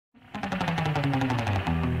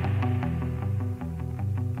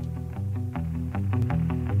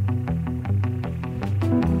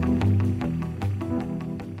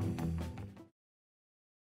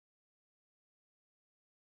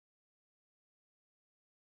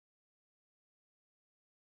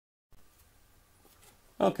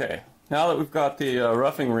Okay, now that we've got the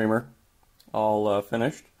roughing reamer all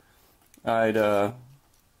finished, I'd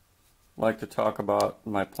like to talk about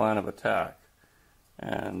my plan of attack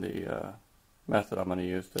and the method I'm going to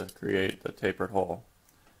use to create the tapered hole.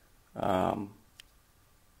 The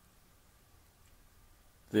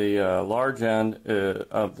large end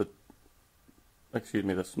of the,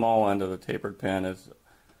 the small end of the tapered pin is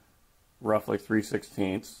roughly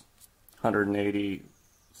 3/16,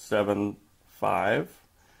 1.875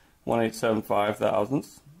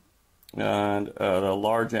 thousandths, and the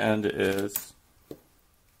large end is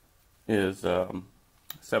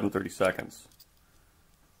 7/32.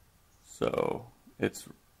 So it's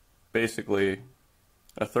basically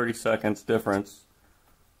a 30 seconds difference,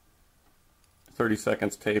 30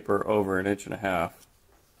 seconds taper over 1.5 inches.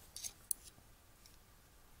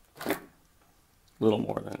 A little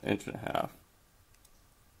more than 1.5 inches.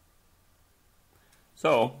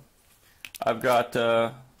 So I've got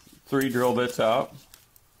 3 drill bits out,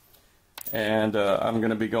 and I'm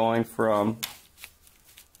going to be going from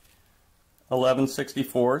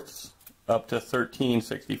 11/64 up to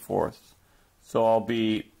 13/64. So I'll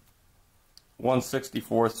be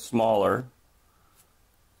 1/64 smaller.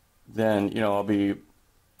 Then, I'll be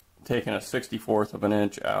taking 1/64 of an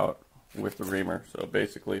inch out with the reamer. So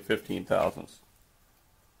basically 15 thousandths.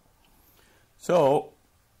 So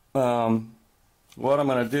what I'm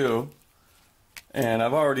going to do, and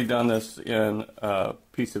I've already done this in a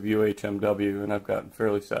piece of UHMW, and I've gotten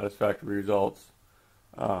fairly satisfactory results.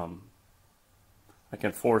 I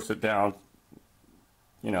can force it down,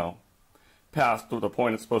 past the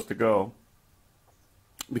point it's supposed to go,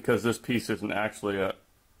 because this piece isn't actually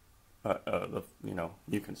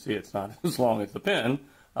you can see it's not as long as the pin,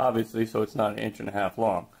 obviously, so it's not 1.5 inches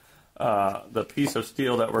long. The piece of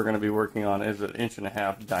steel that we're going to be working on is 1.5 inches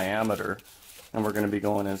diameter, and we're going to be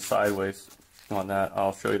going in sideways on that.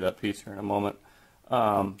 I'll show you that piece here in a moment.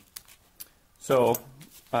 So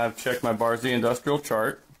I've checked my Barzy industrial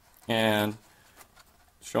chart, and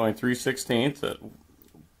showing 3/16 at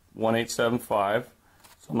 1.875.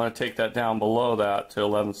 So I'm going to take that down below that to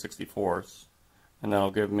 11/64, and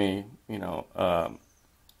that'll give me, an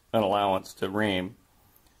allowance to ream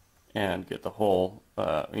and get the hole,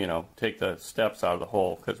 take the steps out of the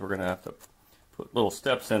hole, because we're going to have to put little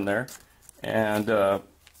steps in there. And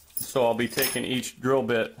so I'll be taking each drill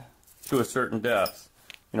bit to a certain depth.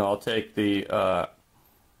 I'll take the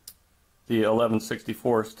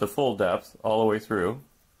 11/64 to full depth all the way through,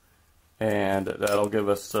 and that'll give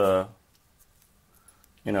us a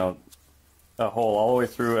hole all the way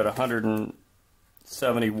through at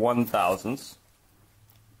 171 thousandths.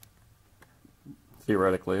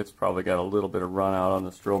 Theoretically, it's probably got a little bit of run out on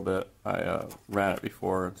this drill bit. I ran it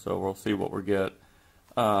before, and so we'll see what we get.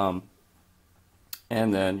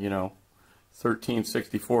 And then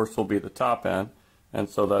 13/64 will be the top end, and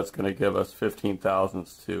so that's going to give us 15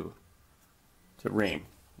 thousandths to ream.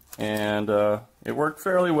 And it worked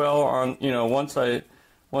fairly well on, once it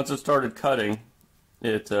started cutting,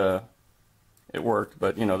 it worked,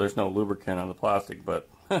 but there's no lubricant on the plastic, but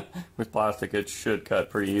with plastic it should cut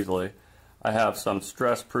pretty easily. I have some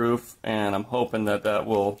stress proof, and I'm hoping that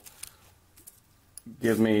will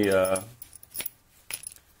give me a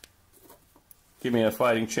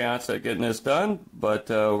fighting chance at getting this done, but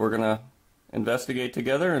we're gonna investigate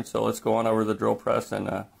together. And so let's go on over to the drill press,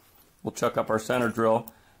 and we'll chuck up our center drill.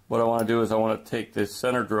 What I want to do is I want to take this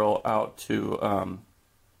center drill out to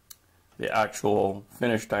the actual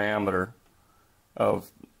finished diameter of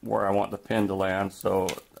where I want the pin to land. So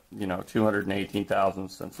 218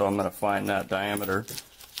 thousandths, and so I'm going to find that diameter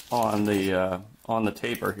on the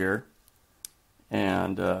taper here,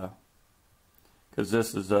 and because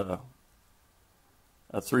this is a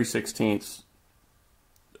 3/16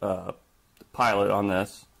 pilot on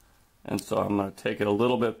this, and so I'm going to take it a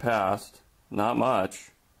little bit past, not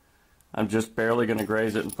much. I'm just barely going to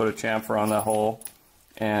graze it and put a chamfer on that hole,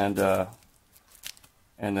 and then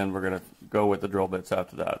we're going to go with the drill bits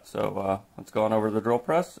after that. So let's go on over to the drill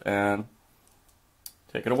press and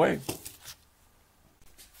take it away.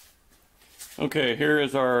 Okay, here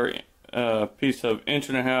is our piece of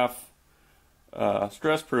 1.5 inch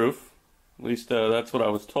stress proof. At least that's what I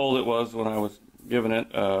was told it was when I was given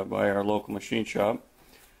it by our local machine shop.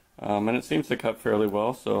 And it seems to cut fairly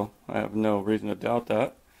well, so I have no reason to doubt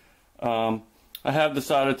that. I have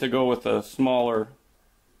decided to go with a smaller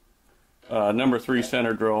number 3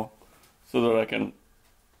 center drill, so that I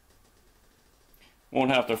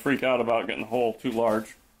won't have to freak out about getting the hole too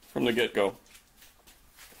large from the get-go.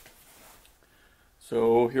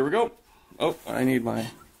 So here we go. Oh, I need my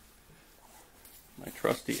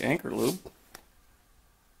trusty anchor lube.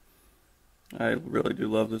 I really do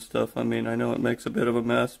love this stuff. I mean, I know it makes a bit of a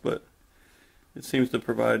mess, but it seems to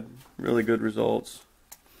provide really good results.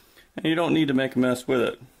 And you don't need to make a mess with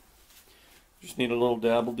it. You just need a little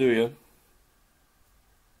dabble, do you?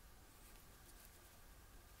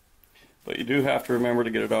 But you do have to remember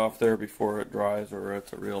to get it off there before it dries, or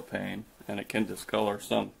it's a real pain, and it can discolor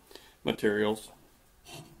some materials.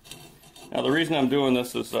 Now the reason I'm doing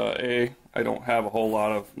this is I don't have a whole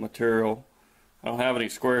lot of material. I don't have any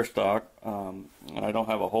square stock, and I don't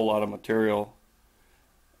have a whole lot of material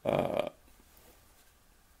that's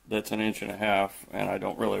 1.5 inches, and I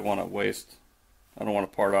don't really want to waste. I don't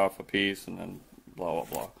want to part off a piece and then blah blah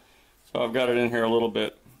blah. So I've got it in here a little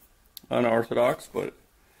bit unorthodox, but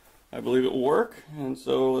I believe it will work, and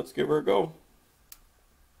so let's give her a go.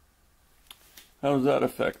 How does that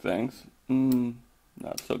affect things?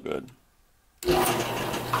 Not so good.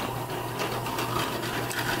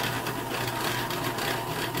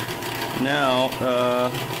 Now,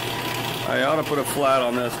 I ought to put a flat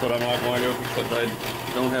on this, but I'm not going to because I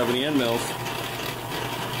don't have any end mills.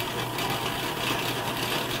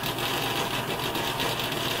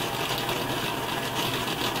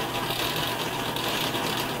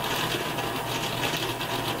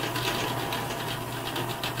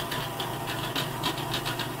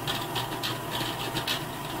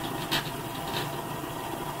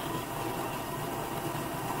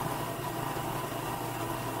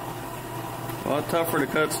 A lot tougher to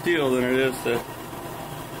cut steel than it is to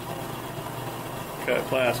cut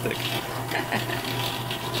plastic.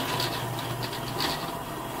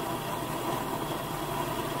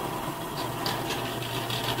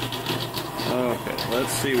 Okay,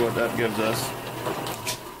 let's see what that gives us.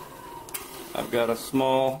 I've got a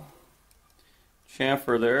small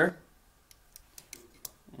chamfer there,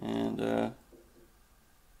 and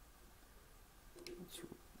it's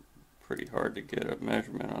pretty hard to get a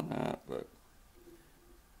measurement on that, but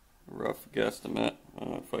rough guesstimate. I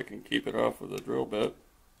don't know if I can keep it off with a drill bit.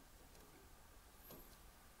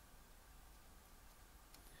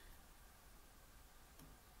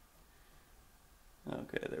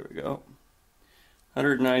 Okay, there we go.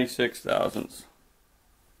 196 thousandths.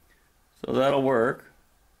 So that'll work.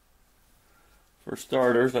 For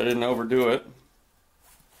starters, I didn't overdo it.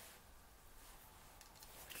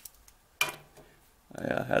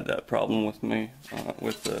 I had that problem with me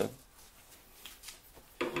with the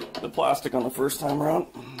plastic on the first time around.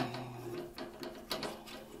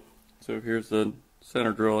 So here's the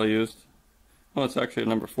center drill I used. Oh, it's actually a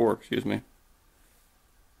number 4, excuse me.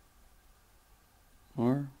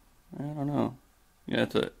 Or, I don't know. Yeah,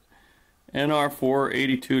 it's a NR4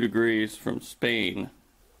 82 degrees from Spain.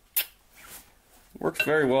 Works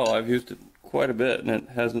very well. I've used it quite a bit and it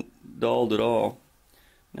hasn't dulled at all.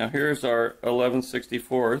 Now here's our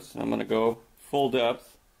 11/64. I'm going to go full depth.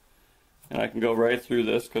 And I can go right through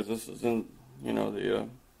this because this is in, you know, the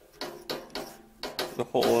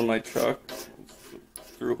hole in my chuck. It's the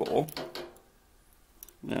through hole.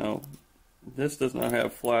 Now, this does not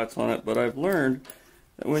have flats on it, but I've learned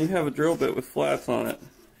that when you have a drill bit with flats on it,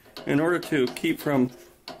 in order to keep from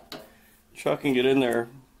chucking it in there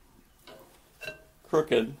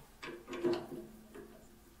crooked,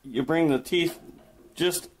 you bring the teeth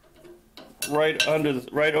just right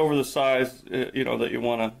over the size, you know, that you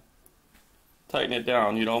want to tighten it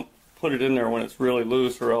down. You don't put it in there when it's really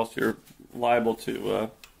loose, or else you're liable to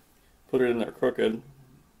put it in there crooked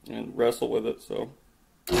and wrestle with it. So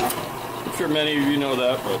I'm sure many of you know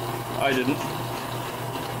that, but I didn't.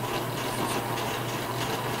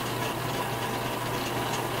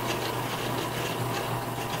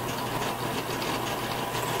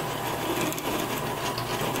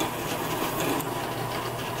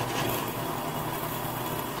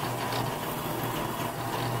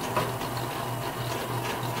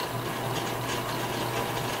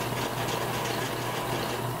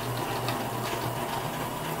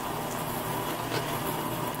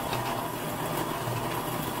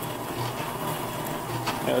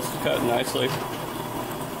 Yeah, it's cut nicely.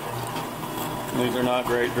 These are not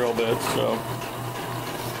great drill bits, so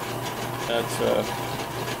that's a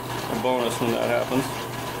bonus when that happens.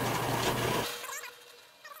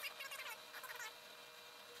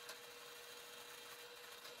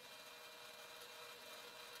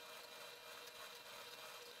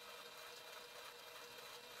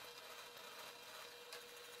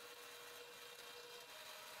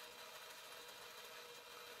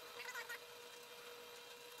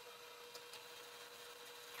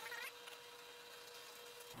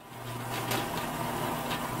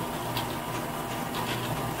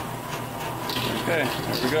 Okay,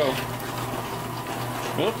 there we go.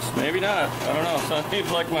 Oops, maybe not. I don't know. So it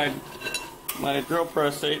seems like my drill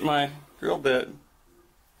press ate my drill bit.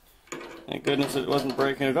 Thank goodness it wasn't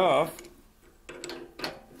breaking it off.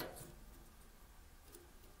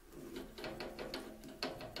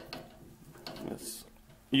 It's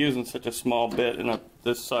using such a small bit in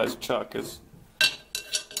this size chuck is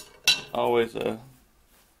always a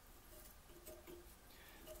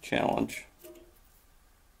challenge.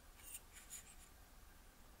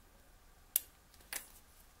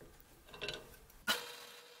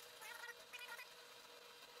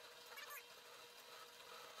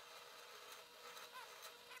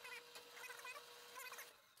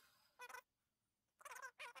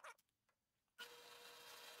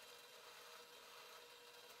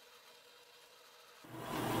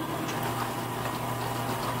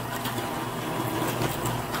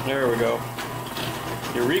 There we go.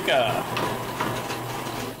 Eureka!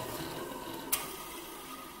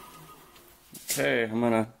 Okay, I'm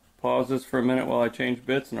gonna pause this for a minute while I change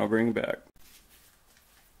bits and I'll bring it back.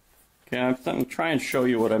 Okay, I'm trying to show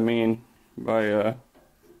you what I mean by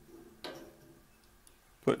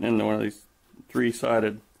putting in one of these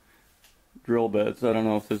three-sided drill bits. I don't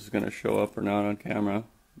know if this is going to show up or not on camera,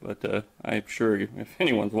 but I'm sure if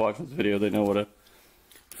anyone's watching this video, they know what a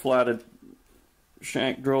flatted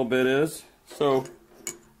shank drill bit is. So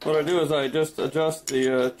what I do is I just adjust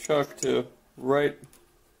the chuck to right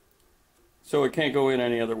so it can't go in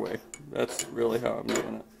any other way. That's really how I'm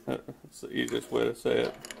doing it. That's the easiest way to say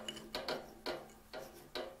it.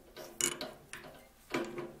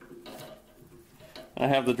 I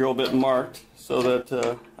have the drill bit marked so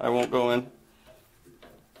that I won't go in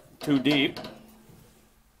too deep.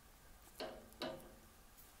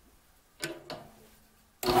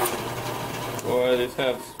 Boy, these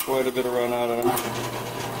have quite a bit of run out on them.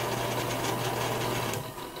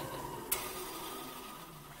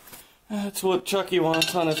 That's what Chucky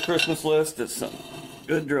wants on his Christmas list, is some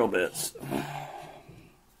good drill bits.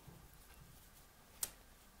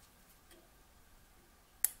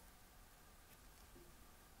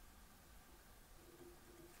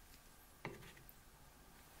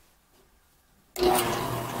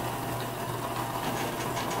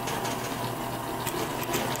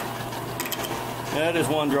 That is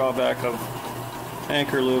one drawback of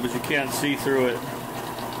anchor lube, is you can't see through it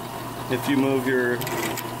if you move your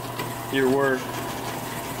work.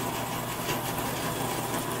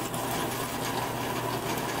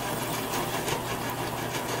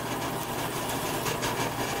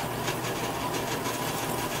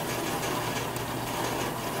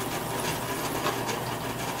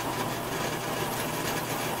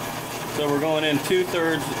 So we're going in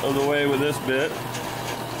 2/3 of the way with this bit.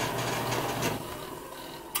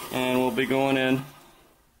 And we'll be going in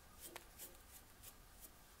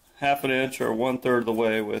 1/2 inch or 1/3 of the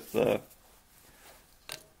way with the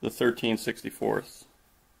 13/64.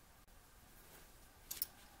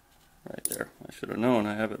 Right there. I should have known.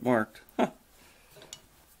 I have it marked. Huh.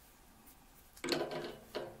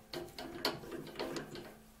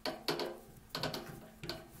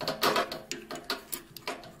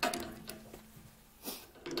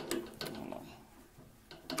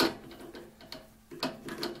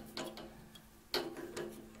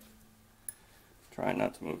 Try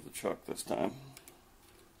not to move the chuck this time.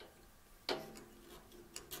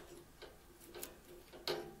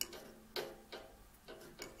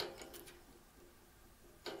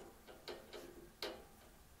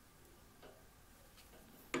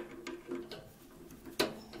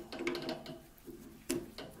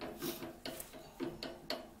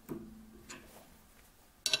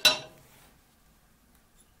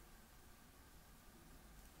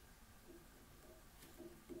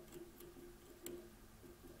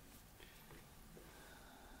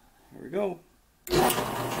 Here we go.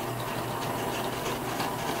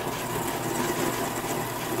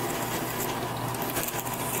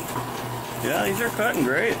 Yeah, these are cutting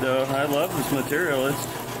great though. I love this material. It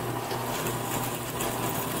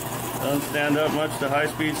doesn't stand up much to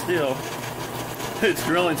high-speed steel. It's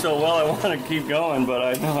drilling so well I want to keep going, but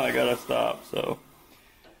I know I gotta stop. So,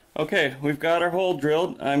 okay, we've got our hole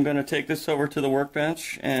drilled. I'm going to take this over to the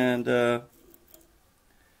workbench, and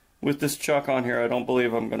with this chuck on here, I don't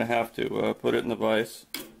believe I'm going to have to put it in the vise,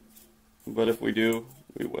 but if we do,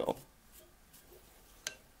 we will.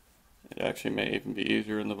 It actually may even be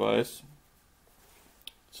easier in the vise,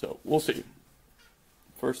 so we'll see.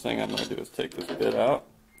 First thing I'm going to do is take this bit out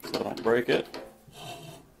so I don't break it.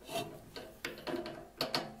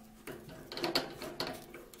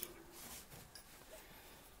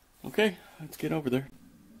 Okay, let's get over there.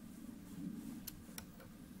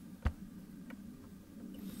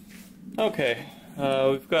 Okay,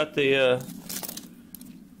 we've got the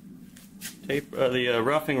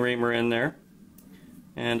roughing reamer in there.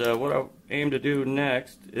 And what I aim to do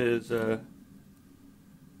next is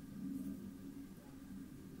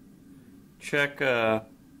check the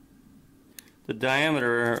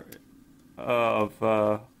diameter of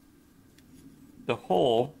the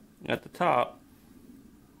hole at the top,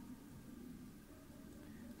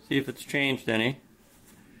 see if it's changed any.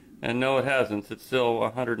 And no, it hasn't. It's still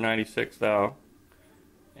 196 thou,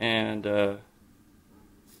 and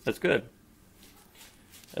that's good.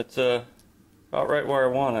 It's about right where I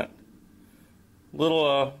want it. A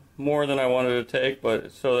little more than I wanted to take,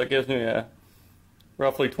 but so that gives me a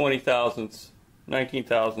roughly 20 thousandths, 19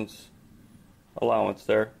 thousandths allowance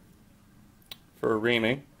there for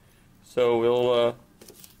reaming. So we'll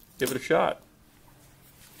give it a shot.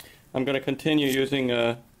 I'm going to continue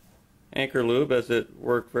using anchor lube, as it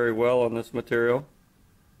worked very well on this material,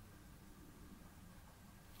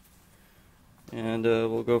 and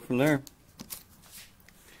we'll go from there.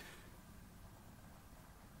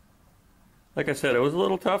 Like I said, it was a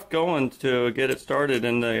little tough going to get it started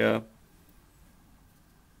in the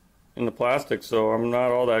plastic, so I'm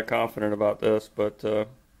not all that confident about this, but it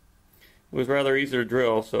was rather easy to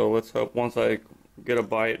drill, so let's hope once I get a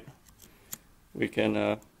bite we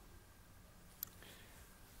can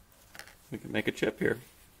make a chip here.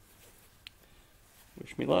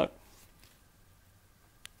 Wish me luck.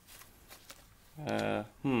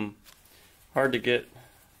 Hard to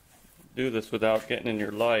do this without getting in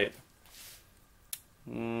your light.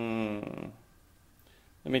 Let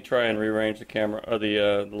me try and rearrange the camera or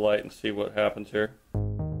the light and see what happens here.